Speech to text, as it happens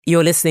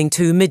You're listening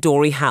to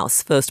Midori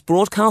House, first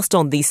broadcast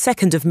on the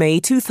 2nd of May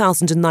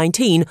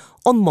 2019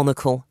 on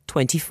Monocle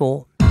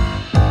 24.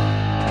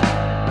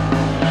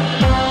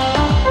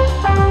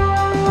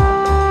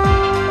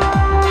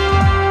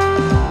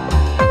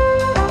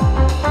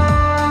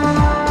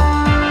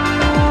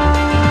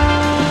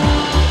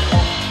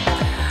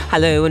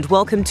 Hello and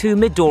welcome to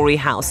Midori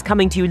House,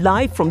 coming to you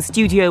live from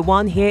Studio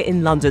 1 here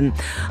in London.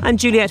 I'm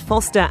Juliet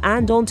Foster,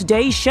 and on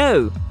today's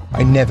show...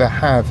 I never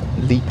have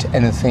leaked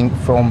anything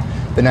from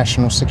the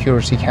National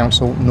Security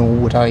Council, nor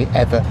would I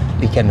ever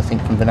leak anything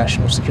from the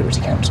National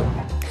Security Council.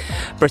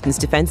 Britain's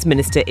Defence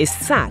Minister is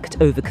sacked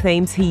over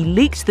claims he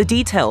leaked the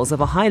details of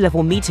a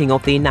high-level meeting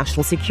of the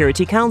National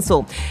Security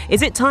Council.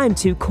 Is it time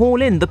to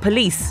call in the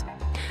police?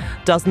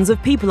 Dozens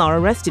of people are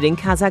arrested in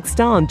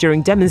Kazakhstan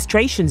during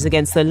demonstrations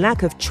against the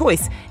lack of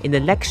choice in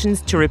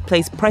elections to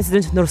replace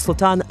President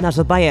Nursultan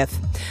Nazarbayev.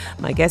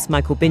 My guests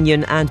Michael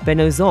Binyon and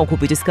Benno Zog will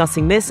be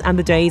discussing this and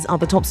the day's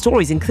other top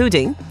stories,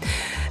 including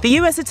the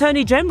US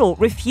Attorney General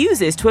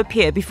refuses to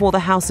appear before the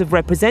House of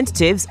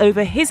Representatives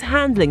over his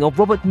handling of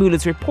Robert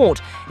Mueller's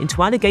report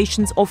into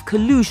allegations of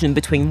collusion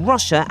between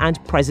Russia and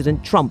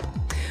President Trump.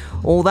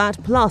 All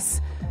that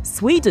plus,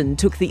 Sweden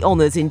took the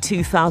honours in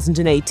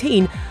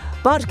 2018.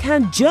 But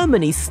can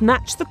Germany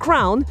snatch the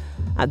crown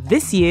at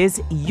this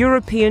year's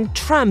European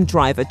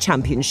Tramdriver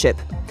Championship?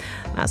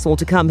 That's all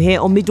to come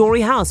here on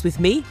Midori House with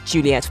me,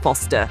 Juliet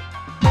Foster.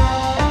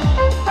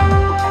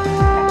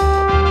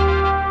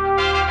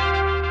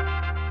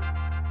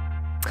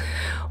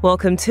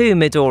 Welcome to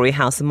Midori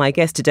House, and my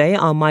guests today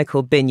are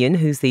Michael Binyon,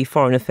 who's the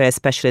Foreign Affairs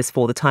Specialist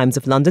for the Times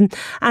of London,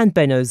 and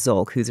Benno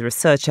Zog, who's a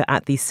researcher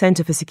at the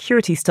Centre for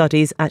Security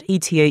Studies at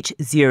ETH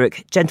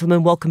Zurich.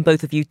 Gentlemen, welcome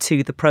both of you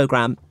to the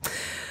programme.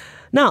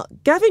 Now,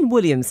 Gavin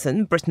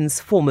Williamson,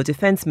 Britain's former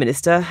Defence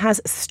Minister, has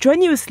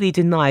strenuously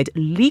denied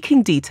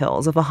leaking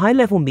details of a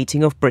high-level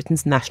meeting of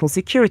Britain's National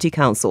Security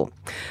Council.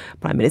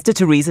 Prime Minister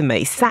Theresa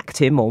May sacked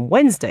him on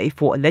Wednesday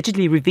for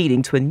allegedly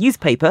revealing to a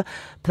newspaper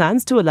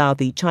plans to allow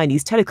the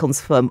Chinese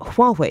telecoms firm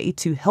Huawei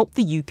to help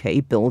the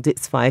UK build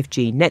its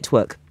 5G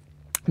network.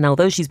 Now,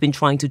 though she's been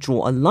trying to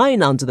draw a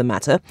line under the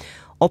matter,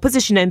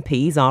 opposition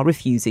MPs are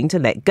refusing to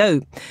let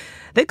go.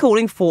 They're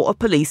calling for a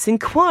police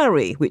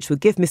inquiry, which would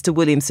give Mr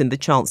Williamson the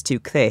chance to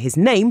clear his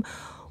name,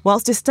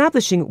 whilst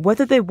establishing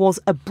whether there was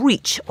a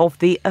breach of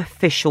the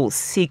Official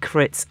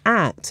Secrets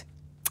Act.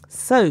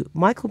 So,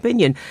 Michael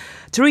Binyon,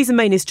 Theresa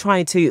May is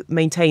trying to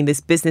maintain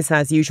this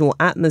business-as-usual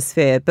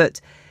atmosphere,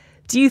 but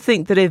do you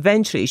think that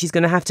eventually she's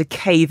going to have to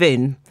cave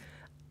in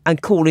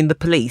and call in the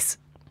police?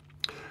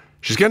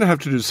 She's going to have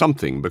to do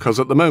something, because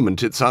at the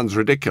moment it sounds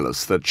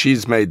ridiculous that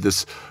she's made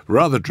this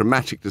rather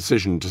dramatic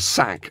decision to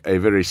sack a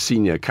very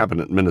senior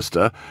cabinet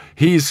minister.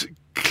 He's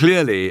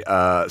clearly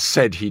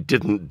said he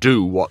didn't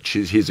do what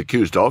he's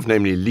accused of,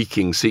 namely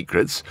leaking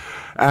secrets.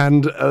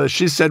 And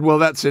she said, well,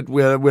 that's it,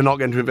 we're not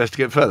going to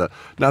investigate further.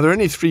 Now, there are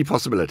only three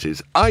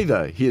possibilities.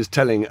 Either he is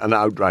telling an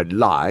outright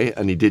lie,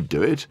 and he did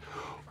do it,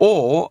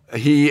 or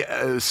he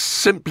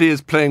simply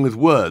is playing with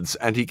words,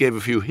 and he gave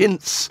a few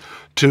hints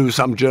to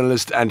some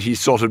journalist and he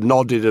sort of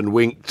nodded and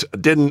winked,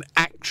 didn't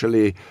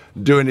actually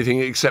do anything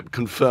except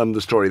confirm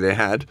the story they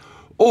had.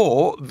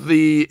 Or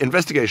the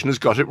investigation has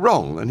got it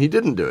wrong and he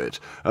didn't do it.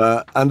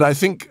 And I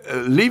think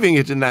leaving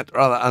it in that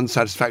rather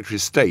unsatisfactory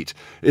state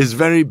is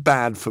very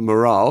bad for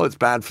morale. It's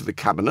bad for the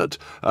cabinet.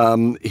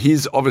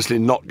 He's obviously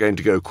not going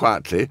to go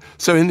quietly.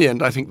 So in the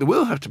end, I think there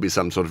will have to be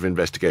some sort of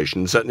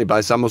investigation, certainly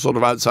by some sort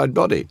of outside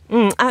body.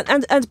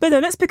 And Benno,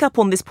 let's pick up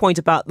on this point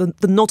about the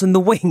nod and the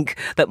wink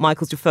that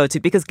Michael's referred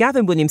to, because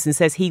Gavin Williamson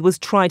says he was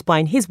tried by,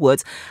 in his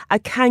words, a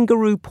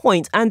kangaroo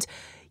point. And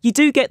you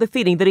do get the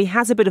feeling that he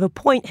has a bit of a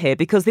point here,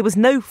 because there was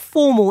no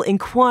formal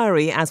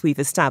inquiry, as we've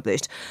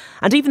established.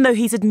 And even though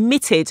he's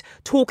admitted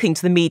talking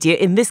to the media,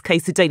 in this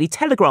case the Daily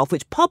Telegraph,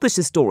 which published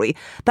the story,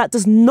 that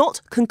does not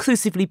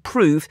conclusively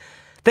prove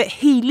that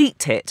he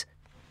leaked it.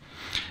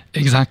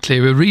 Exactly.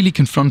 We're really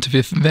confronted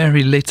with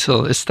very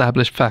little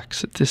established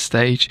facts at this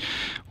stage.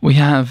 We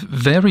have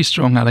very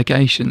strong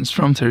allegations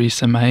from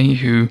Theresa May,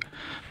 who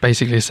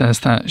basically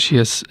says that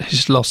she's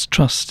lost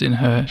trust in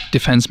her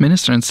defence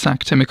minister and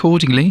sacked him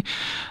accordingly.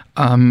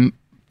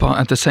 But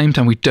at the same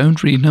time, we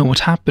don't really know what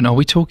happened. Are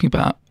we talking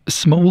about a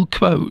small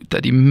quote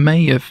that he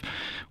may have,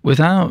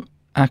 without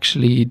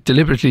actually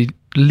deliberately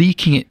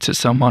leaking it to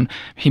someone,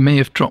 he may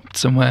have dropped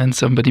somewhere and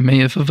somebody may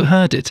have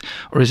overheard it?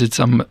 Or is it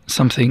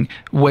something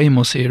way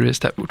more serious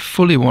that would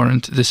fully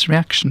warrant this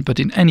reaction? But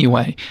in any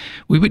way,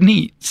 we would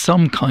need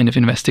some kind of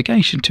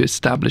investigation to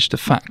establish the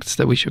facts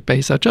that we should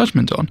base our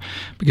judgment on,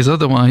 because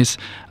otherwise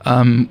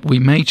we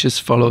may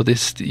just follow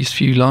these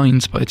few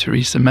lines by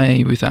Theresa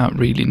May without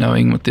really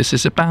knowing what this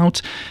is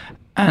about.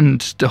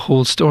 And the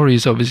whole story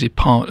is obviously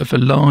part of a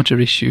larger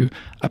issue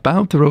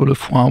about the role of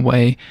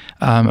Huawei,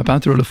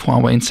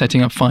 in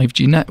setting up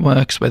 5G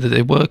networks, whether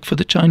they work for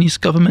the Chinese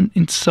government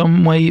in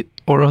some way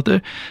or other.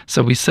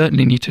 So we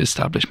certainly need to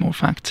establish more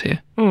facts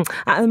here.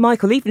 And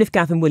Michael, even if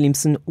Gavin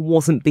Williamson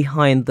wasn't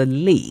behind the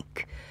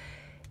leak,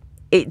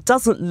 it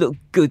doesn't look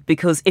good,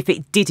 because if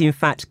it did in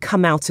fact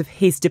come out of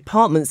his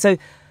department, so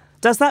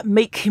does that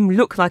make him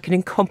look like an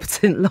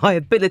incompetent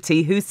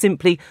liability who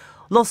simply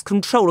lost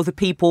control of the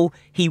people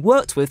he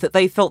worked with, that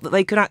they felt that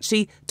they could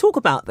actually talk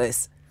about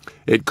this?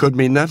 It could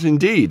mean that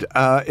indeed.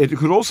 It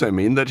could also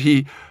mean that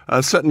he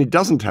certainly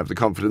doesn't have the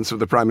confidence of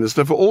the Prime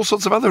Minister for all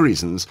sorts of other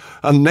reasons,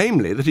 and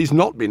namely that he's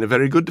not been a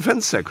very good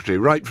Defence Secretary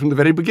right from the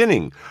very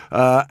beginning.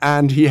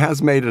 And he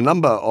has made a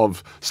number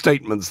of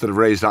statements that have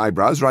raised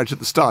eyebrows. Right at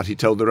the start, he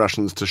told the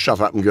Russians to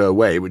shut up and go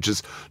away, which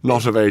is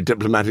not a very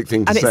diplomatic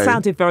thing to say. And it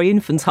sounded very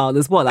infantile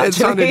as well, actually. It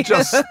sounded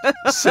just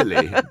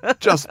silly,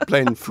 just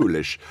plain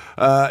foolish.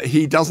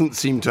 He doesn't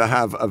seem to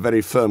have a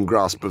very firm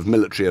grasp of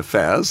military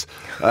affairs.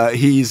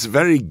 He's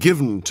very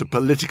given to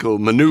political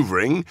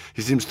manoeuvring.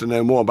 He seems to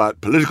know more about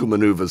political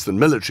manoeuvres than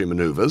military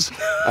manoeuvres.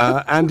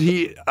 And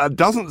he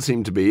doesn't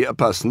seem to be a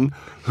person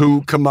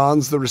who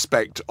commands the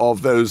respect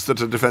of those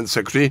that a Defence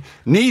Secretary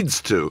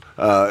needs to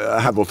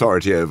have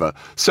authority over.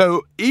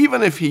 So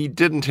even if he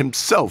didn't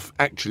himself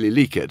actually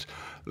leak it,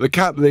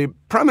 the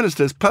Prime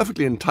Minister is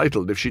perfectly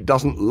entitled, if she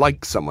doesn't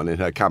like someone in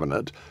her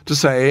cabinet, to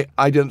say,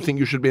 I don't think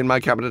you should be in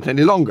my cabinet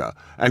any longer,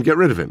 and get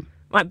rid of him.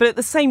 Right, but at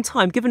the same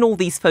time, given all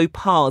these faux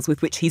pas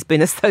with which he's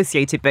been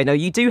associated, Benno,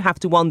 you do have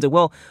to wonder,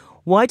 well,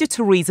 why did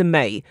Theresa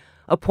May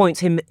appoint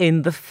him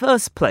in the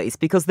first place?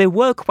 Because there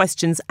were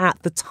questions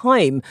at the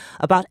time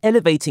about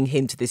elevating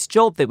him to this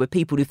job. There were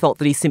people who felt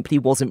that he simply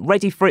wasn't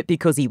ready for it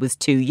because he was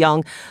too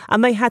young,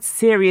 and they had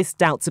serious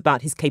doubts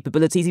about his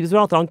capabilities. He was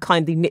rather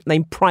unkindly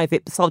nicknamed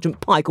Private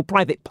Sergeant Pike, or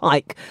Private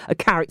Pike, a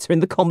character in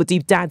the comedy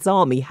Dad's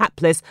Army,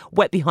 hapless,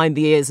 wet behind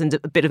the ears and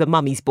a bit of a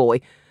mummy's boy.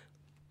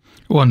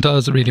 One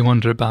does really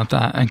wonder about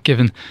that, and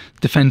given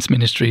Defence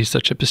Ministry is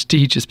such a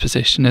prestigious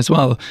position as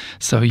well,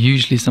 so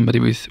usually somebody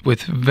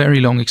with very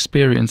long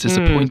experience is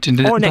appointed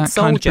in that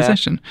kind of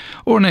position.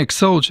 Or an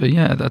ex-soldier,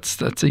 yeah,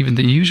 that's even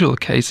the usual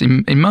case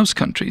in most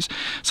countries.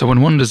 So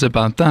one wonders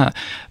about that.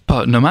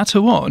 But no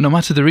matter what, no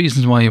matter the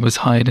reasons why he was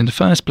hired in the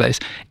first place,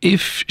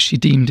 if she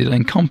deemed it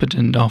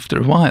incompetent after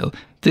a while,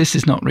 this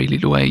is not really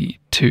the way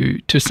to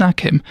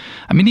sack him.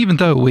 I mean, even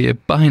though we are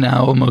by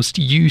now almost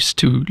used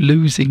to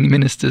losing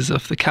ministers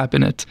of the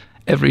cabinet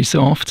every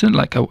so often,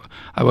 like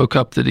I woke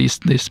up to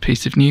this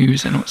piece of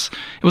news and it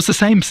was the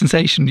same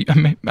sensation.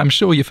 I'm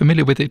sure you're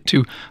familiar with it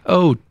too.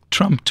 Oh,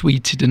 Trump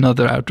tweeted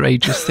another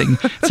outrageous thing.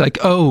 It's like,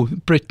 oh,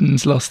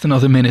 Britain's lost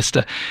another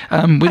minister.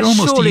 We're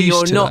almost surely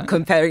used to you're not that.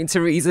 comparing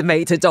Theresa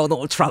May to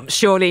Donald Trump.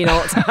 Surely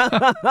not.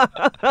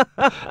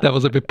 That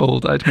was a bit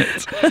bold, I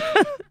admit.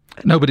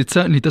 No, but it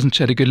certainly doesn't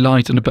shed a good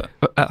light on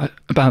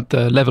about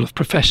the level of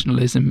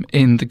professionalism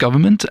in the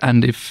government.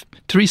 And if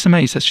Theresa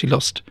May says she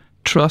lost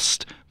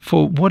trust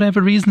for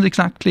whatever reasons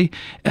exactly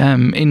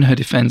in her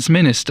defence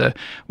minister,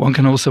 one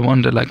can also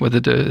wonder whether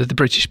the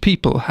British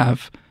people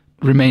have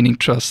remaining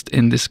trust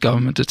in this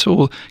government at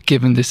all,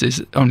 given this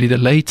is only the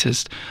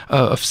latest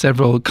of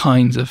several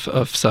kinds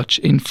of such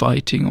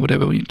infighting, or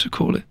whatever we need to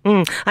call it.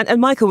 And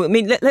Michael, I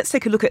mean, let's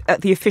take a look at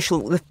the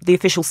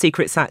Official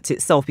Secrets Act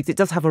itself, because it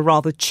does have a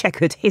rather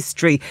checkered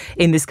history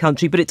in this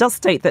country, but it does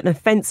state that an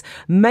offence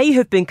may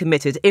have been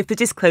committed if the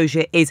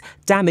disclosure is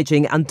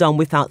damaging and done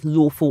without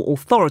lawful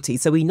authority.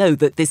 So we know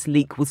that this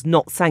leak was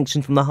not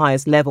sanctioned from the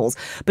highest levels.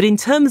 But in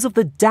terms of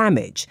the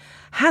damage,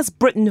 has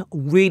Britain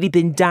really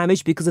been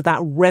damaged because of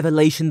that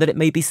revelation that it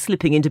may be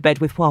slipping into bed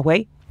with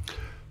Huawei?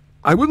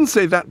 I wouldn't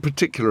say that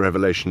particular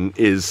revelation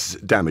is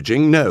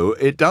damaging. No,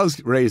 it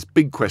does raise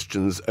big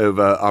questions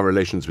over our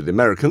relations with the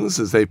Americans,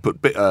 as they put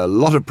a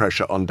lot of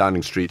pressure on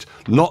Downing Street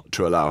not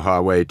to allow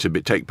Huawei to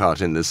take part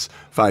in this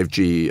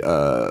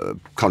 5G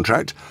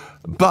contract.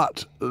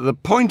 But the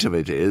point of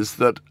it is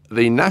that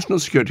the National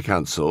Security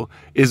Council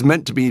is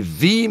meant to be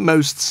the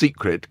most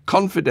secret,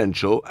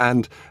 confidential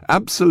and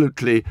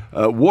absolutely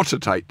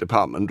watertight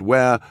department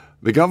where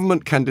the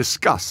government can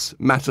discuss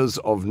matters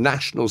of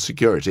national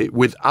security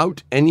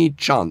without any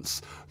chance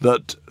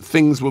that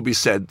things will be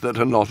said that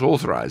are not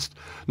authorised.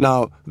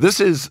 Now, this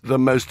is the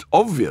most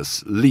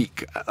obvious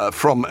leak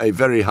from a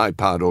very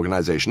high-powered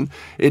organisation.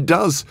 It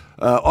does,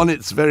 on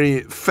its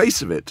very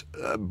face of it,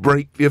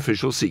 break the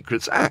Official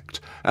Secrets Act,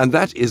 and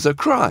that is a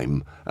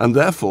crime, and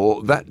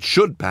therefore that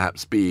should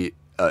perhaps be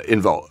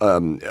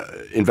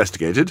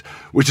investigated,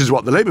 which is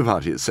what the Labour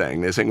Party is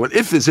saying. They're saying, well,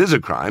 if this is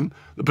a crime,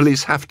 the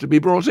police have to be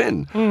brought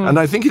in. And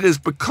I think it is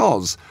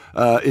because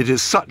it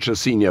is such a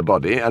senior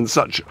body and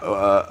such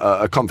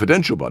a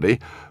confidential body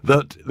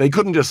that they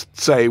couldn't just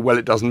say, well,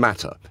 it doesn't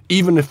matter,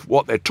 even if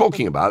what they're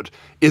talking about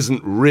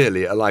isn't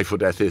really a life or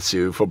death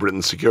issue for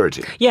Britain's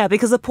security. Yeah,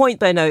 because the point,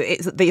 Benno,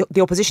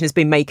 the opposition has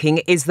been making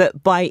is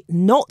that by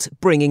not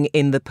bringing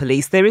in the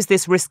police, there is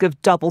this risk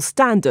of double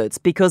standards,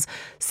 because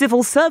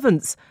civil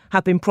servants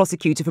have been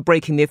prosecuted for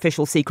breaking the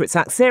Official Secrets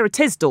Act. Sarah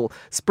Tisdall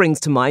springs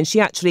to mind.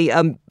 She actually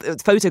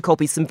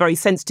photocopied some very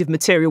sensitive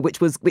material which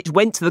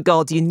went to the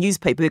Guardian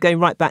newspaper. We're going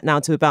right back now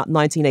to about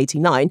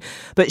 1989.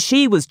 But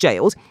she was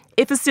jailed.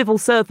 If a civil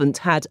servant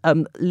had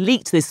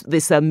leaked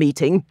this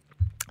meeting,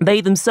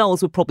 they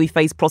themselves would probably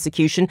face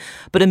prosecution.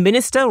 But a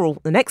minister or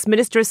the next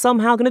minister is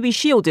somehow going to be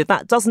shielded.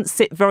 That doesn't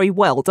sit very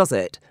well, does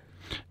it?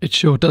 It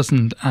sure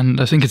doesn't. And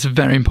I think it's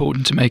very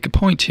important to make a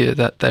point here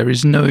that there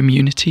is no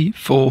immunity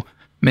for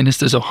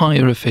ministers or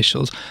higher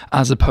officials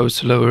as opposed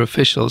to lower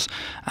officials.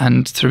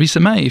 And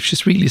Theresa May, if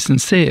she's really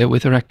sincere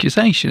with her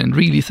accusation and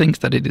really thinks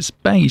that it is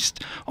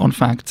based on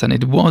facts and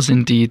it was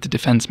indeed the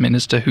defence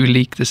minister who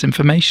leaked this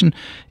information,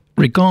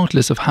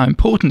 regardless of how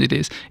important it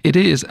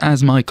is,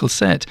 as Michael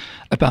said,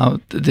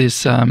 about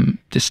this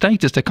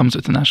status that comes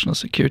with the National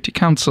Security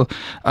Council,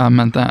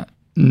 and that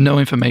no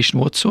information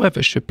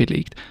whatsoever should be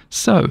leaked.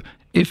 So,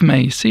 if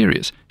May is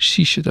serious,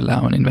 she should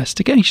allow an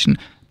investigation.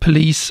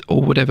 Police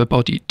or whatever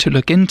body to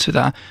look into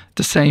that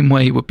the same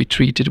way would be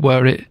treated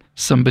were it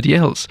somebody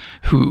else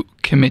who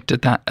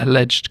committed that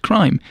alleged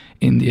crime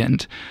in the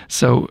end.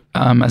 So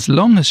as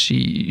long as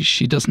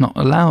she does not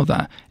allow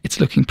that,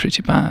 it's looking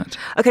pretty bad.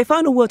 OK,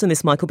 final word on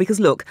this, Michael, because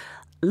look,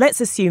 let's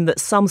assume that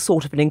some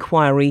sort of an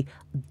inquiry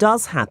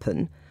does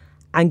happen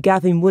and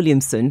Gavin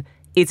Williamson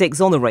is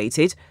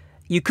exonerated.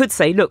 You could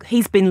say, look,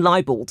 he's been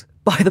libelled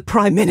by the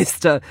Prime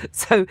Minister.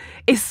 So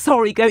is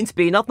sorry going to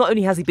be enough? Not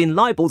only has he been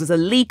libelled as a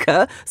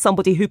leaker,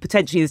 somebody who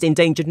potentially has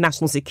endangered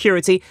national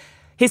security,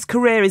 his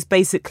career is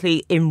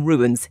basically in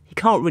ruins. He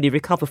can't really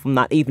recover from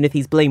that, even if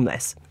he's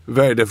blameless.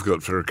 Very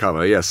difficult to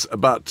recover, yes.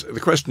 But the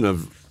question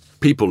of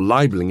people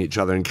libelling each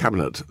other in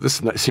cabinet,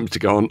 this seems to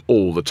go on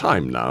all the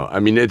time now. I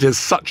mean, it is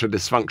such a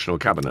dysfunctional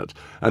cabinet,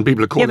 and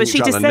people are calling each other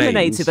names. Yeah, but she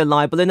disseminated a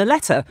libel in a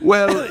letter.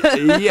 Well,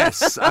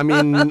 yes. I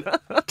mean,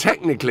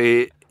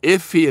 technically,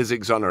 if he is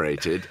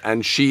exonerated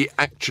and she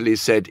actually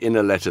said in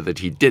a letter that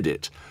he did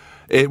it,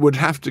 it would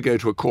have to go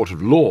to a court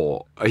of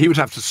law. He would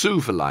have to sue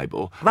for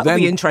libel. That would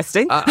be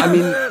interesting. I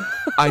mean,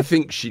 I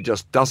think she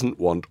just doesn't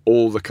want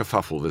all the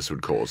kerfuffle this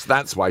would cause.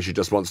 That's why she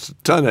just wants to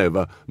turn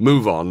over,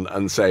 move on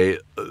and say,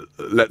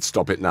 let's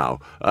stop it now.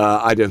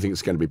 I don't think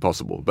it's going to be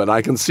possible. But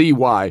I can see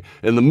why,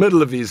 in the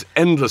middle of these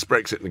endless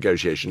Brexit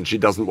negotiations, she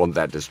doesn't want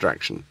that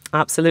distraction.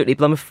 Absolutely.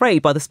 But I'm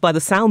afraid by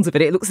the sounds of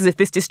it, it looks as if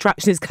this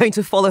distraction is going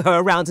to follow her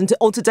around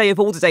on today of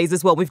all days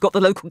as well. We've got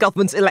the local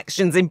government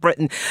elections in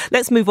Britain.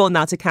 Let's move on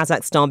now to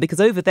Kazakhstan,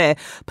 because over there,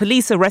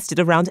 police arrested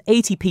around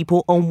 80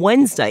 people on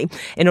Wednesday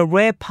in a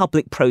rare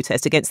public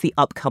protest against the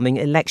upcoming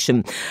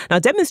election. Now,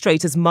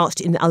 demonstrators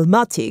marched in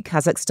Almaty,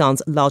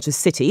 Kazakhstan's largest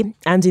city,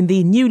 and in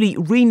the newly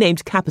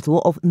renamed capital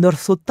of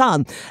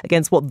Nur-Sultan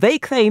against what they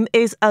claim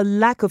is a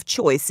lack of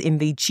choice in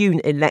the June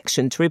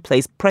election to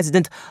replace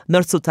President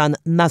Nursultan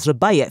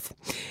Nazarbayev.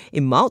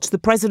 In March, the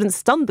president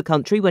stunned the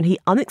country when he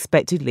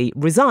unexpectedly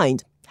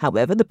resigned.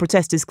 However, the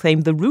protesters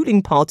claim the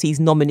ruling party's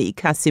nominee,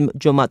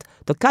 Kassym-Jomart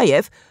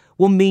Tokayev,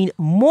 will mean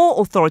more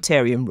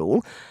authoritarian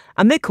rule,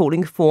 and they're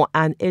calling for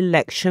an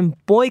election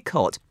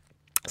boycott.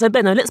 So,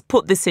 Benno, let's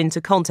put this into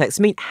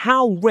context. I mean,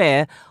 how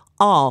rare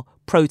are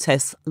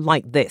protests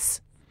like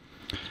this?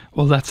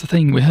 Well, that's the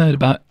thing. We heard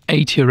about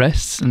 80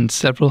 arrests and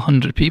several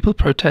hundred people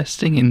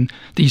protesting in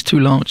these two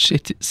large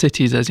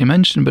cities, as you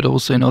mentioned, but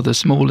also in other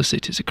smaller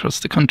cities across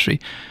the country,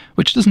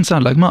 which doesn't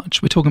sound like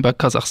much. We're talking about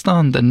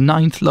Kazakhstan, the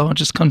 9th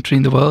largest country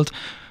in the world,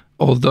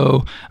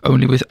 although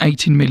only with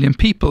 18 million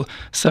people.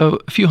 So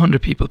a few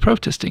hundred people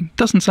protesting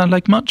doesn't sound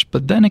like much,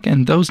 but then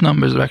again, those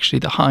numbers are actually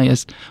the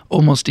highest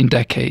almost in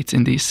decades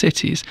in these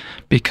cities,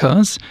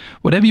 because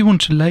whatever you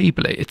want to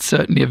label it, it's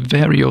certainly a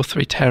very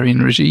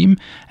authoritarian regime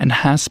and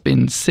has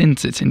been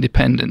since its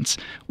independence,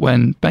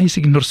 when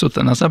basically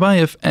Nursultan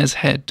Nazarbayev, as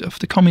head of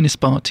the Communist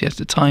Party at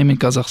the time in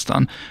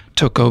Kazakhstan,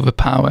 took over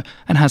power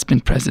and has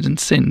been president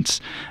since.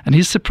 And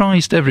he's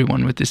surprised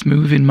everyone with this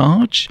move in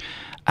March.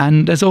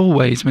 And as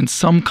always, when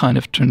some kind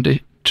of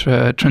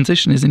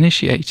transition is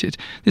initiated,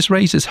 this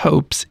raises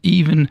hopes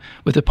even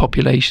with a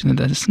population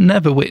that has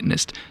never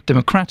witnessed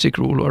democratic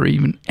rule or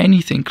even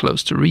anything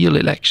close to real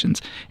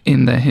elections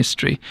in their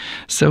history.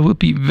 So it will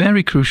be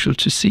very crucial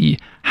to see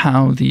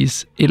how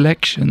these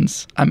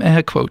elections, I'm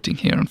air quoting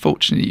here,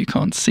 unfortunately you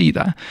can't see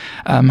that,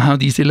 how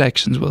these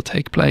elections will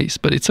take place.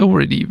 But it's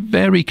already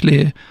very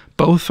clear,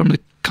 both from the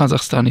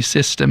Kazakhstani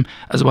system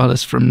as well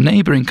as from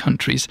neighbouring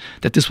countries,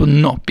 that this will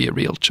not be a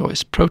real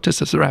choice.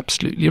 Protesters are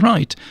absolutely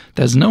right.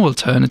 There's no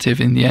alternative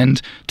in the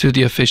end to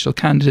the official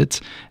candidates.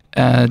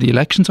 The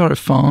elections are a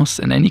farce,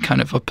 and any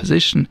kind of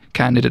opposition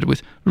candidate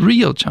with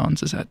real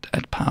chances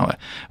at power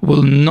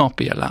will not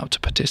be allowed to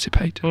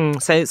participate.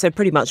 So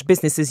pretty much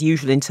business as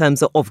usual in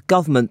terms of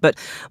government. But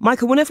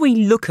Michael, whenever we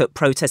look at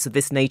protests of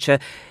this nature,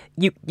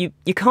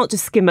 you can't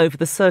just skim over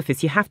the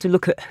surface. You have to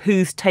look at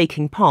who's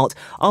taking part.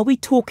 Are we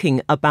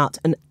talking about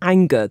an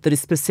anger that is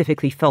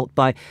specifically felt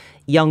by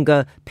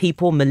younger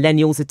people,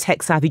 millennials, a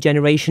tech-savvy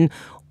generation,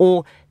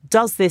 or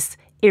does this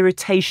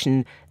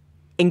irritation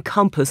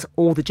encompass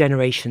all the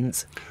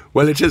generations?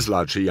 Well, it is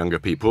largely younger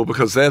people,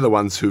 because they're the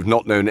ones who've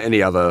not known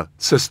any other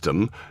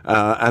system,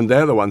 and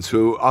they're the ones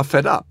who are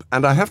fed up.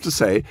 And I have to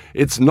say,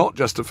 it's not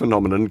just a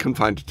phenomenon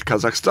confined to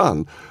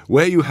Kazakhstan.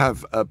 Where you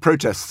have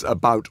protests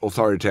about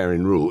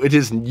authoritarian rule, it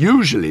is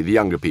usually the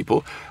younger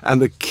people. And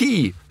the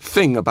key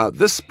thing about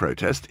this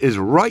protest is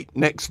right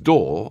next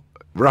door,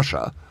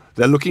 Russia.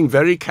 They're looking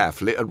very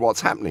carefully at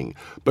what's happening,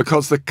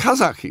 because the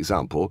Kazakh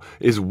example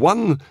is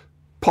one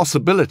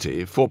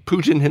possibility for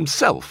Putin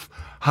himself.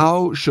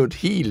 how should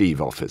he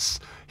leave office?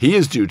 He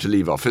is due to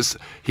leave office.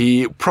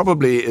 He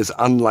probably is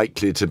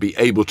unlikely to be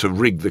able to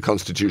rig the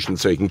constitution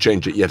so he can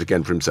change it yet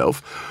again for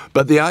himself.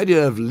 But the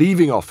idea of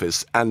leaving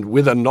office and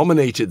with a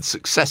nominated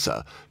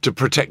successor to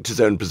protect his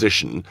own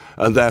position,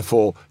 and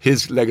therefore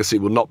his legacy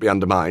will not be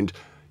undermined,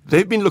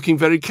 they've been looking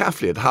very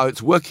carefully at how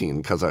it's working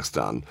in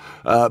Kazakhstan,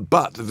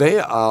 but they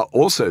are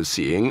also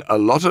seeing a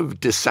lot of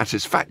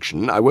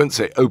dissatisfaction, I won't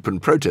say open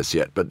protest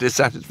yet, but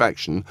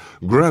dissatisfaction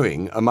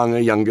growing among a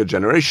younger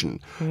generation.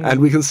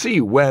 And we can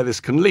see where this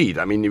can lead.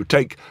 I mean, you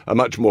take a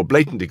much more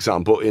blatant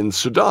example in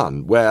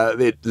Sudan, where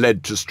it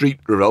led to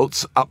street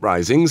revolts,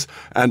 uprisings,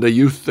 and a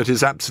youth that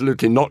is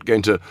absolutely not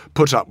going to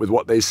put up with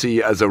what they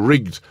see as a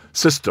rigged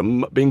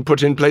system being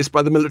put in place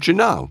by the military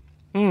now.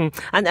 And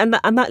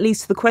that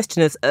leads to the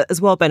question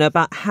as well, Ben,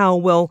 about how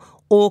well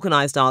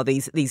organised are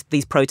these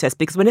protests?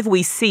 Because whenever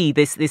we see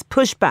this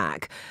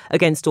pushback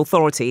against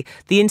authority,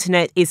 the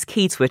internet is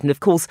key to it. And of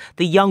course,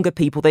 the younger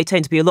people, they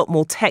tend to be a lot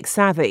more tech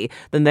savvy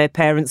than their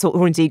parents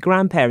or indeed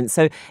grandparents.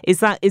 So is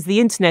the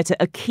internet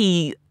a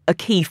key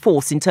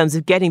force in terms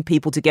of getting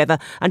people together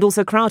and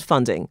also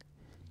crowdfunding?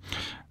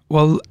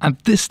 Well,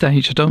 at this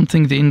stage, I don't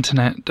think the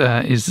internet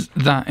is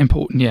that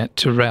important yet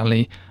to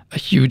rally a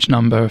huge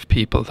number of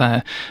people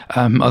there.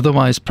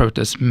 Otherwise,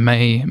 protests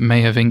may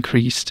have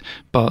increased,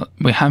 but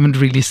we haven't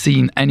really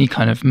seen any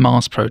kind of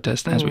mass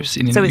protest as we've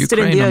seen in Ukraine. So it's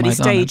still in the early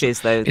stages,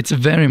 though? It's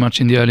very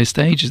much in the early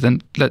stages,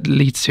 and that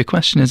leads to a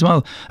question as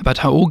well about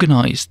how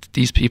organised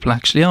these people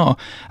actually are.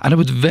 And I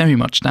would very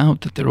much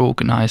doubt that they're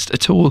organised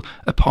at all,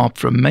 apart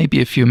from maybe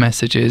a few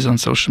messages on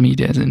social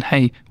media as in,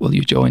 hey, will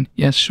you join?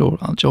 Yes, sure,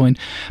 I'll join.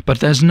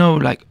 But there's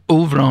no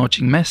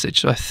overarching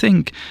message. So I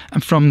think,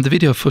 and from the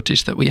video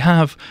footage that we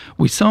have,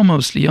 we saw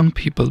mostly young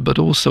people, but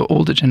also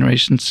older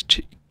generations,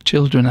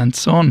 children and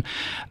so on.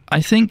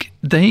 I think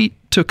they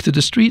took to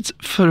the streets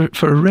for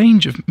a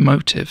range of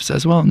motives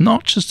as well,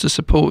 not just to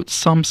support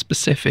some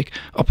specific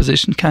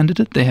opposition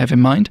candidate they have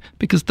in mind,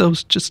 because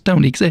those just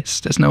don't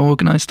exist. There's no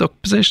organised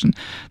opposition.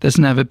 There's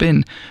never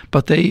been.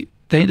 But they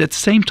at the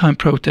same time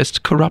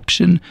protest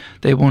corruption.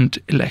 They want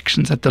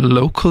elections at the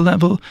local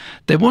level.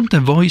 They want their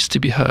voice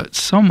to be heard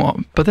somewhat,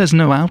 but there's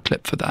no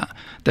outlet for that.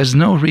 There's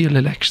no real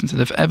elections that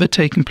have ever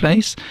taken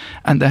place,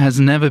 and there has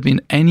never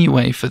been any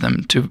way for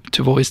them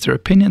to voice their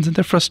opinions and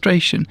their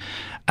frustration.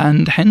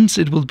 And hence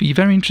it will be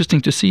very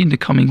interesting to see in the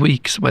coming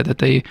weeks whether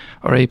they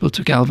are able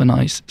to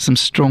galvanise some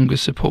stronger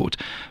support.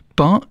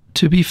 But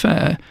to be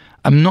fair,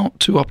 I'm not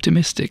too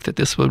optimistic that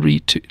this will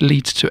lead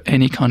to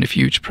any kind of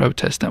huge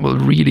protest that will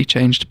really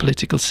change the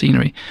political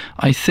scenery.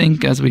 I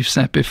think, as we've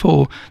said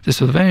before, this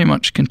will very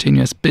much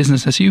continue as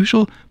business as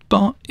usual,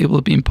 but it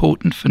will be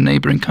important for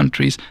neighbouring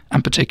countries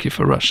and particularly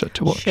for Russia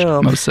to watch,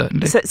 most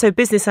certainly. So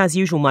business as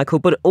usual, Michael,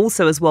 but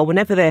also as well,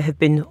 whenever there have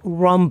been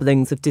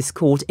rumblings of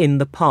discord in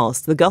the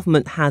past, the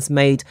government has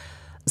made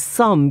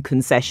some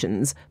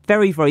concessions,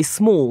 very, very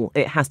small,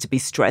 it has to be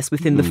stressed,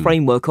 within the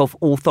framework of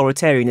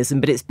authoritarianism,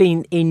 but it's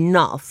been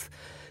enough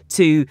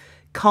to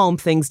calm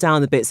things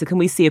down a bit. So can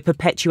we see a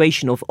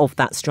perpetuation of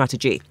that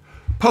strategy?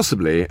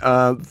 Possibly.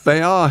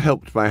 They are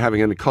helped by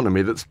having an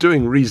economy that's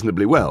doing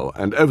reasonably well,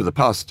 and over the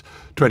past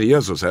 20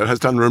 years or so has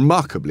done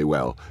remarkably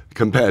well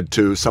compared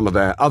to some of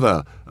their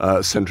other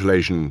Central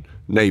Asian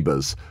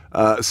neighbours.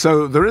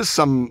 So there is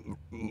some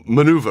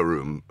manoeuvre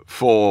room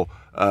for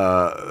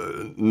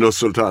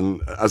Nursultan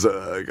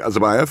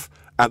Nazarbayev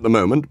at the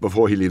moment,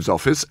 before he leaves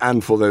office,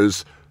 and for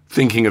those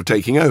thinking of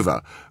taking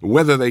over.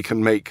 Whether they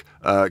can make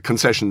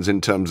concessions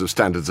in terms of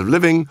standards of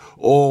living,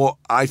 or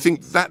I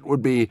think that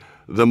would be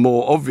the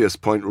more obvious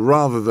point,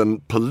 rather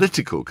than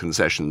political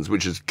concessions,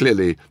 which is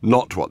clearly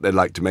not what they'd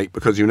like to make,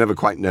 because you never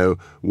quite know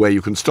where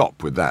you can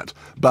stop with that.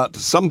 But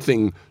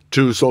something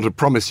to sort of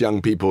promise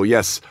young people,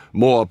 yes,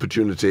 more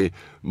opportunity,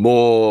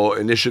 more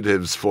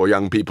initiatives for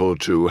young people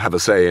to have a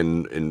say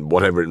in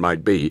whatever it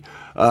might be.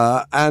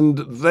 And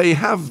they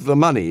have the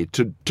money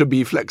to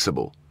be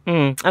flexible.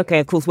 OK,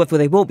 of course, whether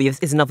they will be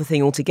is another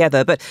thing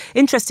altogether. But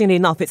interestingly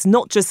enough, it's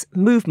not just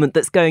movement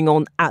that's going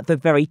on at the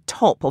very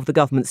top of the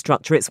government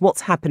structure. It's what's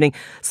happening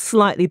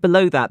slightly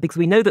below that, because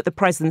we know that the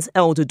president's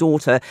elder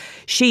daughter,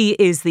 she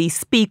is the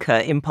speaker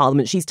in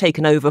Parliament. She's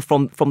taken over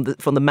from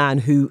the man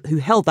who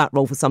held that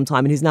role for some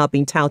time and who's now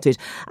being touted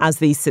as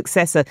the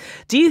successor.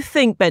 Do you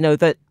think, Benno,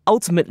 that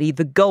ultimately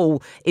the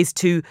goal is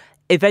to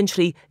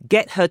eventually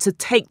get her to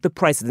take the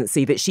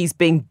presidency, that she's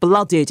being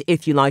blooded,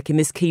 if you like, in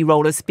this key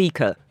role as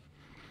speaker?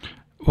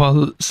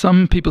 Well,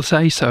 some people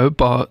say so,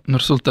 but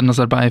Nursultan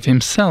Nazarbayev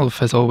himself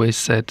has always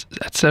said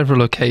at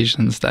several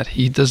occasions that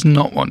he does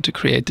not want to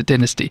create a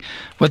dynasty.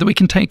 Whether we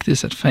can take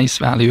this at face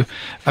value,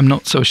 I'm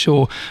not so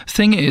sure.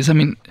 Thing is, I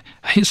mean,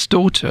 his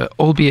daughter,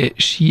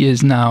 albeit she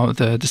is now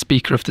the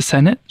Speaker of the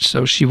Senate,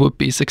 so she would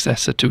be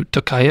successor to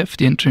Tokayev,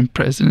 the interim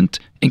president,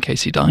 in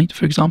case he died,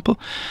 for example.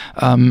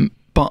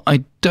 But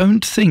I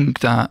don't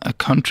think that a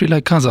country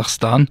like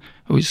Kazakhstan,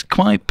 who is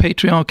quite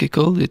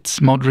patriarchal, it's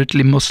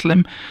moderately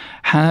Muslim,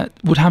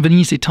 would have an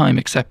easy time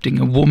accepting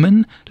a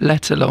woman,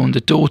 let alone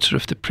the daughter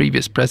of the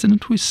previous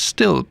president, who is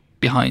still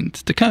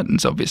behind the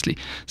curtains, obviously,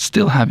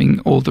 still having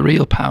all the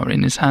real power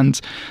in his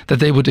hands, that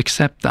they would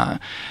accept that.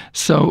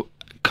 So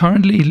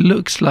currently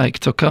looks like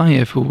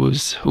Tokayev,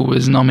 who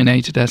was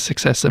nominated as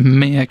successor,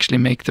 may actually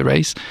make the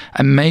race,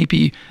 and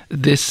maybe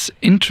this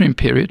interim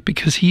period,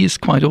 because he is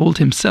quite old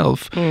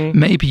himself,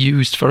 may be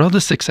used for other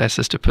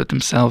successors to put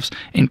themselves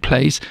in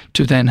place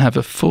to then have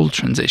a full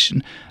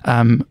transition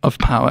of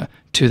power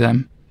to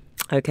them.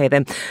 OK,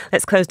 then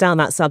let's close down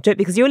that subject,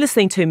 because you're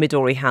listening to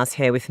Midori House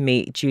here with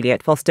me,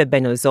 Juliet Foster,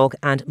 Benno Zog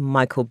and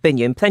Michael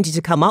Binion. Plenty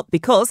to come up,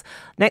 because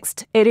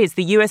next it is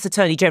the US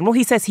Attorney General.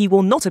 He says he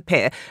will not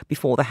appear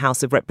before the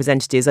House of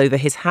Representatives over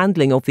his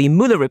handling of the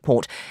Mueller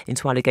report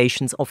into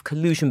allegations of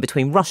collusion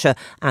between Russia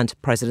and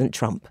President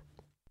Trump.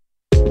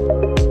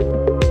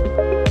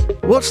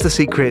 What's the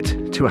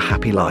secret to a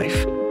happy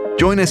life?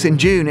 Join us in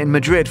June in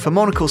Madrid for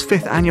Monocle's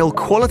 5th annual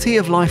Quality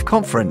of Life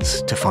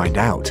conference to find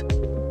out.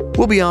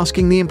 We'll be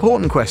asking the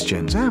important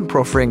questions and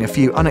proffering a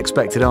few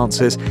unexpected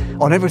answers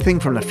on everything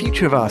from the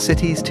future of our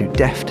cities to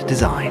deft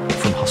design,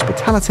 from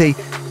hospitality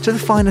to the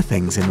finer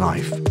things in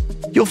life.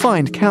 You'll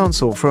find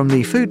counsel from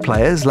the food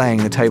players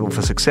laying the table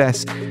for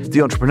success,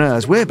 the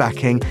entrepreneurs we're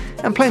backing,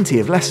 and plenty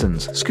of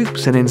lessons,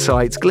 scoops and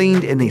insights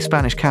gleaned in the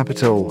Spanish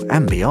capital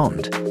and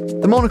beyond.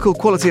 The Monocle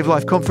Quality of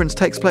Life conference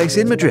takes place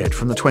in Madrid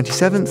from the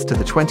 27th to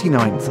the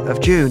 29th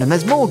of June, and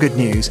there's more good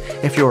news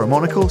if you're a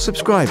Monocle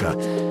subscriber.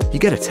 You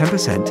get a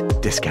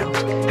 10% discount.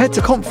 Head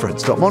to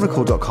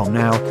conference.monocle.com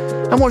now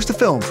and watch the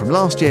film from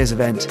last year's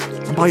event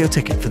and buy your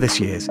ticket for this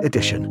year's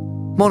edition.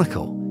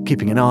 Monocle,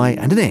 keeping an eye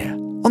and an ear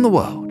on the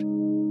world.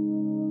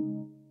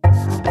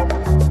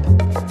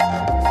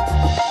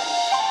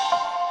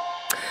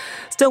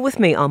 Still with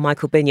me are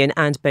Michael Binion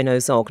and Benno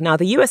Zog. Now,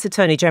 the US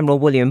Attorney General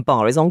William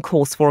Barr is on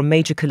course for a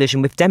major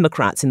collision with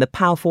Democrats in the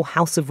powerful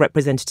House of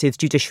Representatives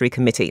Judiciary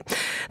Committee.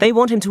 They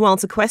want him to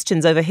answer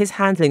questions over his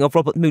handling of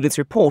Robert Mueller's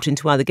report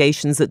into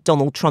allegations that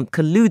Donald Trump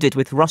colluded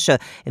with Russia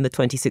in the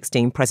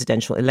 2016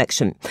 presidential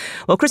election.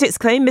 Well, critics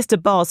claim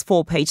Mr. Barr's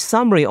 4-page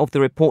summary of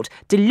the report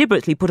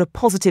deliberately put a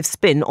positive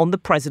spin on the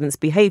president's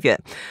behaviour.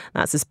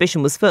 That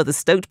suspicion was further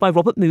stoked by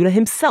Robert Mueller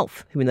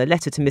himself, who in a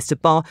letter to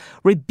Mr. Barr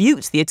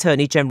rebuked the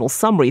Attorney General's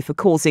summary for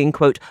causing,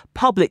 quote,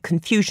 public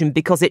confusion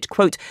because it,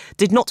 quote,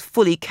 did not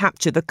fully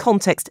capture the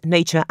context,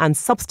 nature and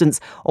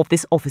substance of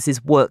this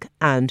office's work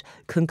and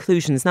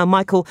conclusions. Now,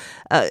 Michael,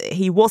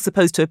 he was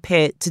supposed to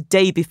appear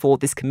today before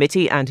this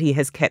committee and he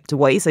has kept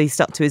away, so he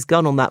stuck to his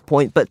gun on that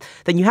point. But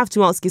then you have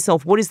to ask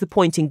yourself, what is the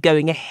point in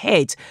going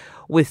ahead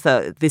with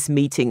this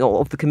meeting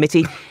of the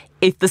committee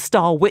if the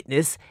star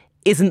witness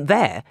isn't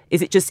there?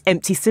 Is it just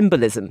empty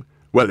symbolism?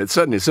 Well, it's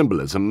certainly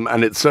symbolism,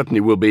 and it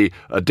certainly will be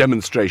a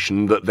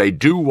demonstration that they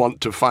do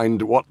want to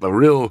find what the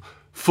real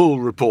full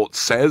report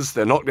says.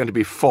 They're not going to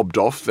be fobbed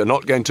off. They're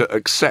not going to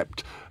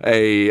accept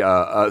a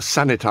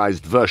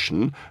sanitised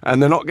version,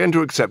 and they're not going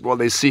to accept what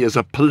they see as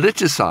a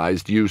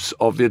politicised use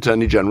of the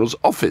Attorney General's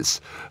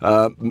office.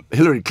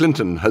 Hillary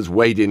Clinton has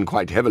weighed in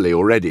quite heavily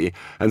already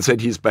and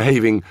said he's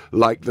behaving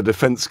like the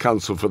defence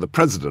counsel for the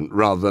president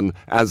rather than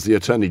as the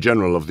Attorney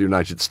General of the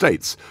United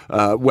States.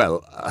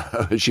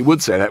 She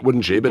would say that,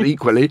 wouldn't she? But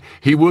equally,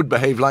 he would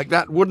behave like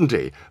that, wouldn't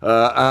he?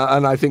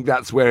 And I think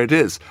that's where it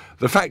is.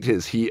 The fact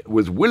is, he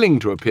was willing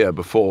to appear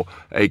before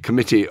a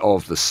committee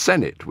of the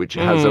Senate, which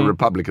has a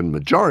Republican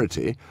majority,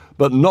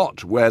 but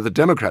not where the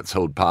Democrats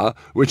hold power,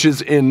 which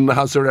is in the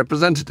House of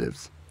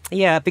Representatives.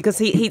 Yeah, because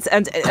he's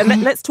and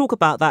let's talk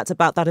about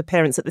that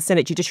appearance at the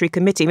Senate Judiciary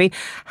Committee. I mean,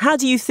 how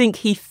do you think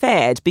he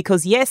fared?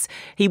 Because yes,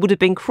 he would have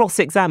been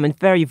cross-examined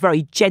very,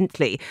 very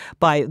gently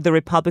by the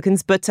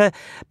Republicans. But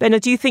Benno,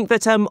 do you think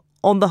that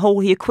on the whole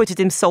he acquitted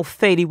himself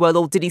fairly well,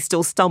 or did he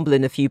still stumble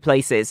in a few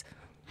places?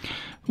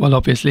 Well,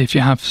 obviously, if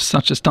you have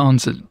such a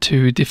stance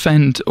to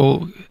defend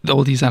all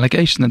these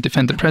allegations and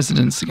defend the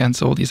presidents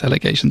against all these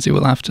allegations, you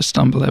will have to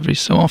stumble every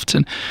so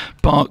often.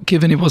 But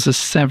given it was a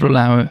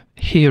several-hour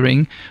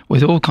hearing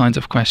with all kinds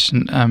of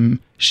questions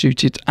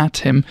shooted at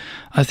him,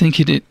 I think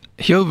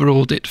he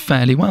overall did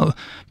fairly well.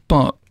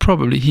 But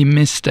probably he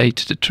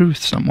misstated the truth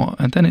somewhat,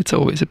 and then it's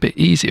always a bit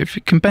easier if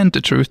you can bend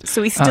the truth.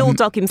 So he still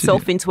dug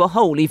himself into a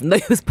hole, even though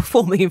he was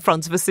performing in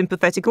front of a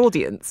sympathetic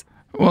audience?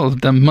 Well,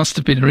 there must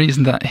have been a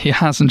reason that he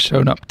hasn't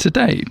shown up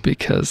today,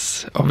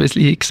 because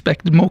obviously he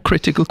expected more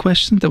critical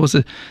questions. There was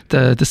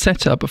the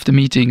setup of the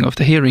meeting, of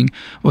the hearing,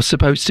 was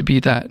supposed to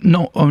be that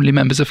not only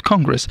members of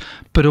Congress,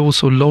 but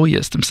also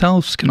lawyers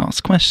themselves can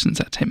ask questions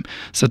at him.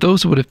 So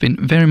those would have been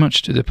very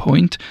much to the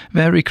point,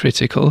 very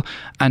critical,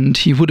 and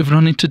he would have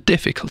run into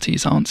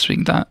difficulties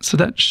answering that. So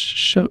that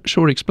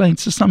sure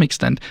explains to some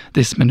extent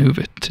this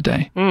manoeuvre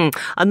today.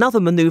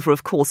 Another manoeuvre,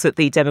 of course, at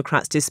the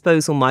Democrats'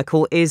 disposal,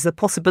 Michael, is the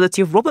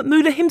possibility of Robert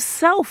Mueller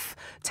himself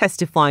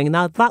testifying.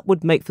 Now, that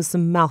would make for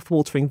some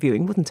mouth-watering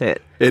viewing, wouldn't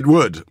it? It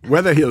would.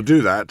 Whether he'll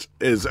do that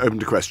is open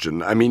to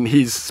question. I mean,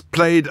 he's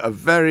played a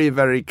very,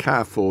 very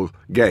careful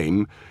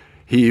game.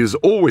 He is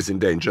always in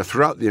danger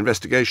throughout the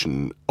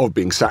investigation of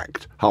being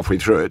sacked halfway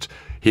through it.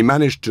 He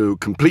managed to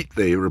complete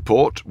the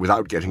report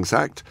without getting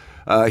sacked.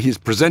 He's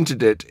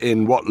presented it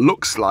in what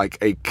looks like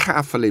a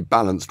carefully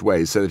balanced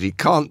way so that he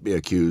can't be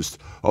accused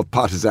of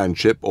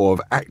partisanship or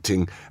of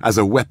acting as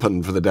a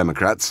weapon for the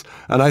Democrats.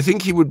 And I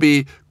think he would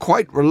be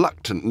quite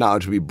reluctant now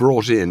to be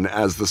brought in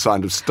as the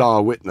kind of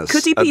star witness.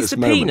 Could he be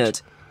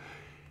subpoenaed?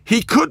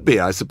 He could be,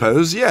 I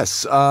suppose,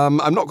 yes. I'm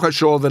not quite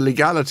sure the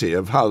legality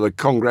of how the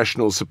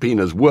congressional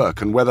subpoenas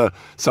work and whether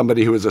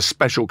somebody who is a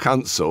special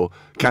counsel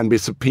can be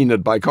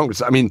subpoenaed by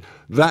Congress. I mean,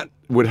 that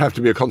would have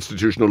to be a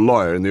constitutional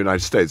lawyer in the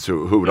United States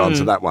who would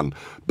answer that one.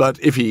 But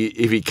if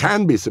he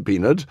can be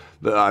subpoenaed,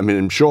 I mean,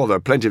 I'm sure there are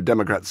plenty of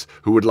Democrats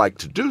who would like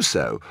to do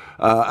so.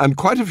 And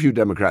quite a few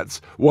Democrats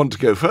want to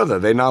go further.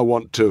 They now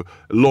want to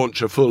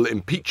launch a full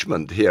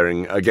impeachment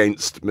hearing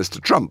against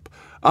Mr. Trump.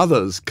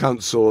 Others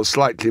counsel a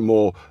slightly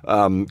more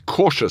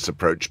cautious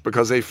approach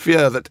because they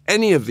fear that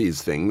any of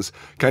these things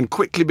can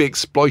quickly be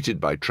exploited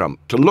by Trump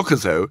to look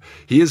as though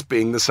he is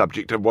being the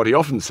subject of what he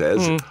often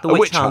says, the a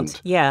witch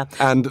hunt. Yeah.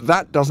 And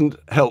that doesn't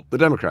help the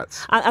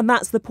Democrats. And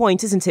that's the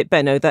point, isn't it,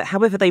 Benno, that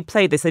however they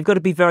play this, they've got to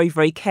be very,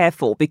 very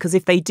careful, because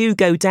if they do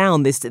go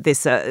down this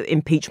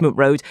impeachment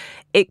road,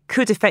 it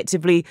could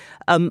effectively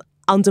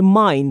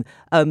undermine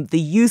the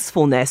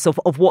usefulness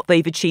of what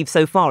they've achieved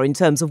so far in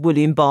terms of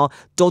William Barr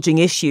dodging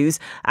issues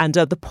and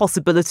the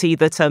possibility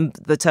that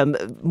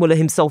Mueller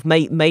himself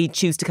may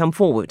choose to come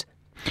forward.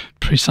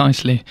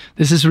 Precisely.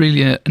 This is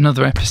really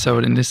another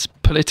episode in this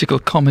political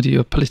comedy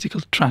or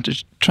political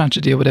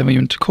tragedy or whatever you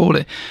want to call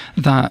it,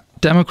 that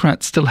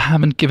Democrats still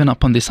haven't given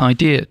up on this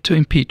idea to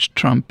impeach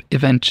Trump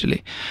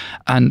eventually.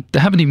 And they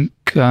haven't even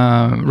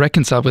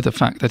reconciled with the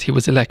fact that he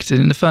was elected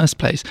in the first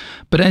place.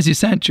 But as you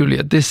said,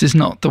 Julia, this is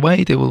not the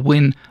way they will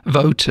win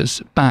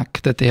voters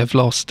back that they have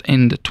lost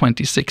in the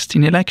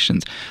 2016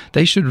 elections.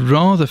 They should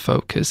rather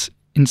focus,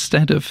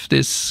 instead of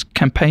this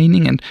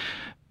campaigning and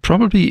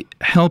probably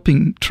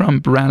helping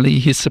Trump rally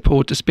his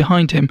supporters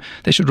behind him,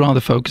 they should rather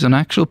focus on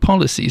actual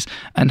policies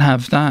and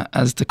have that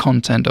as the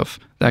content of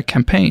their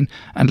campaign.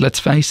 And let's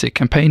face it,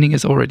 campaigning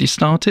has already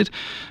started.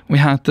 We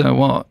had the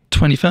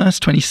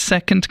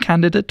 22nd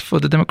candidate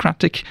for the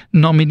Democratic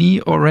nominee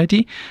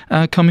already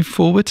coming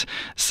forward.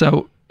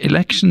 So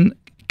election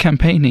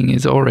campaigning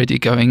is already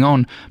going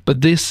on,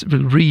 but this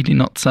will really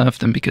not serve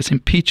them, because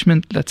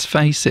impeachment, let's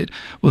face it,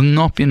 will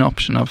not be an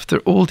option. After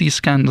all these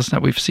scandals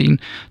that we've seen,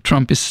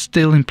 Trump is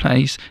still in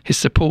place, his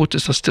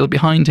supporters are still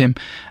behind him,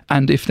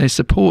 and if they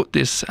support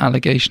this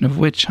allegation of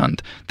witch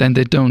hunt, then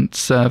they don't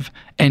serve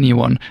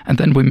anyone, and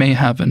then we may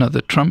have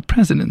another Trump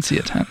presidency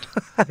at hand.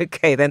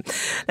 OK, then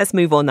let's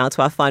move on now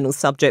to our final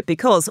subject,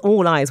 because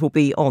all eyes will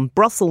be on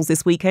Brussels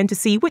this weekend to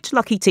see which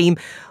lucky team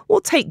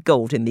will take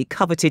gold in the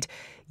coveted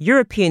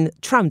European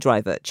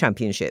Tramdriver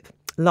Championship.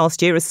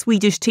 Last year, a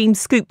Swedish team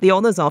scooped the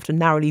honours after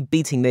narrowly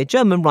beating their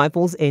German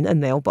rivals in a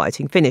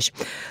nail-biting finish.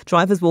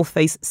 Drivers will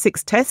face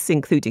 6 tests,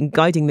 including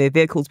guiding their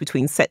vehicles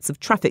between sets of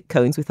traffic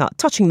cones without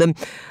touching them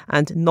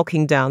and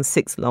knocking down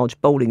 6 large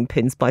bowling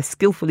pins by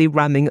skillfully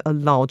ramming a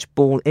large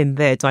ball in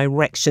their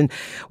direction.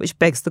 Which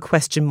begs the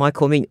question,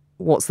 Michael, I mean,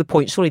 what's the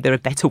point? Surely there are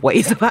better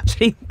ways of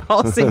actually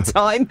passing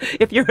time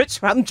if you're a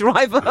tram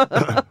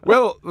driver.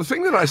 Well, the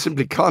thing that I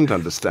simply can't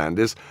understand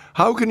is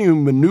how can you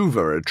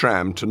manoeuvre a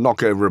tram to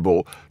knock over a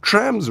ball?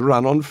 Trams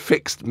run on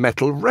fixed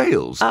metal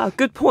rails.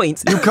 Good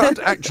point. You can't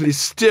actually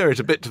steer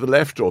it a bit to the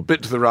left or a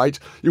bit to the right.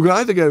 You can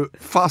either go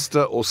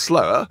faster or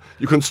slower.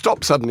 You can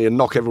stop suddenly and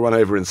knock everyone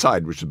over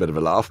inside, which is a bit of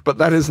a laugh. But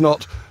that is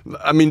not,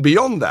 I mean,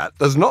 beyond that,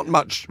 there's not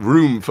much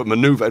room for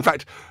manoeuvre. In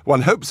fact,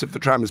 one hopes if the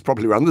tram is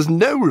properly run, there's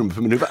no room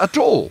for manoeuvre at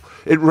all.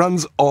 It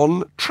runs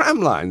on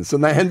tram lines,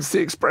 and hence the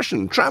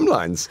expression, tram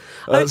lines.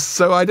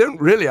 So I don't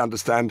really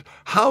understand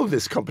how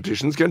this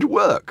competition is going to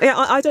work. Yeah,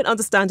 I don't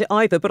understand it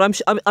either, but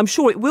I'm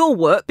sure it will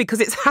work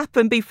because it's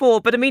happened before.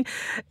 But I mean,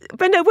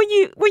 Benno, when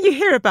you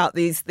hear about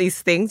these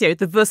things, you know,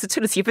 the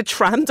versatility of a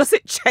tram, does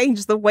it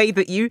change the way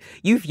that you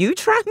view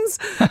trams?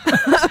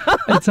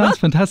 It sounds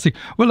fantastic.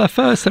 Well, at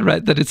first I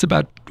read that it's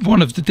about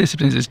one of the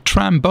disciplines is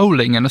tram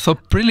bowling, and I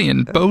thought,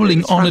 brilliant,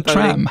 bowling on a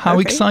tram. How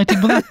exciting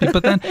will that be?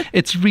 But then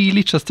it's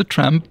really just a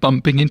tram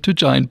bumping into a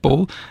giant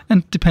ball,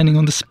 and depending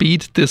on the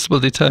speed, this will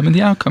determine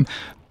the outcome.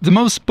 The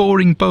most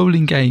boring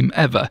bowling game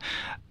ever.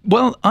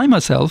 Well, I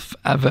myself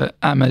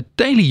am a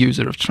daily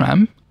user of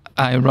tram.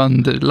 I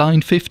run the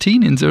line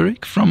 15 in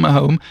Zurich from my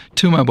home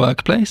to my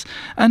workplace,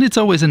 and it's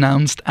always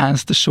announced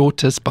as the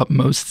shortest but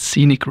most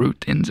scenic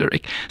route in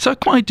Zurich. So I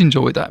quite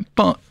enjoy that.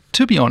 But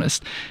to be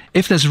honest,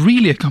 if there's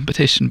really a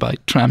competition by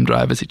tram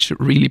drivers, it should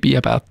really be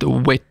about the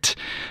wit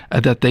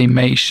that they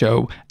may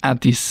show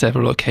at these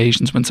several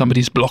occasions when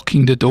somebody's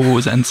blocking the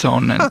doors and so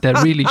on, and they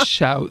really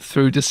shout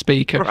through the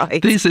speaker.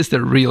 Right. This is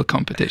the real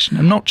competition,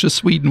 and not just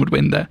Sweden would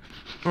win there.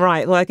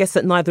 Right, well, I guess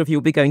that neither of you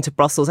will be going to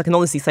Brussels. I can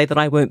honestly say that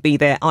I won't be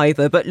there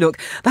either. But look,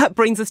 that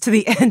brings us to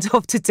the end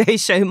of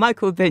today's show.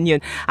 Michael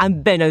Binyon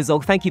and Benno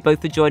Zog, thank you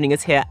both for joining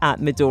us here at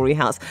Midori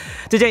House.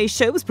 Today's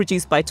show was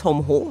produced by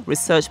Tom Hall,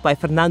 researched by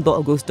Fernando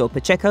Augusto Victor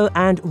Pacheco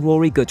and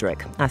Rory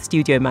Goodrick. Our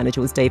studio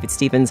manager was David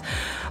Stevens.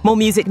 More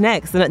music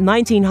next, and at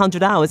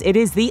 1900 hours, it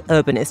is The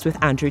Urbanist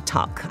with Andrew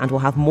Tuck. And we'll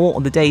have more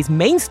on the day's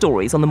main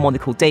stories on the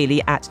Monocle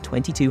Daily at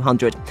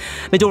 2200.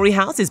 Midori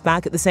House is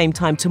back at the same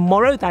time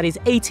tomorrow. That is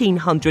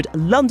 1800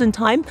 London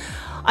time.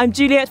 I'm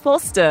Juliet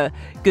Foster.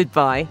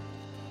 Goodbye.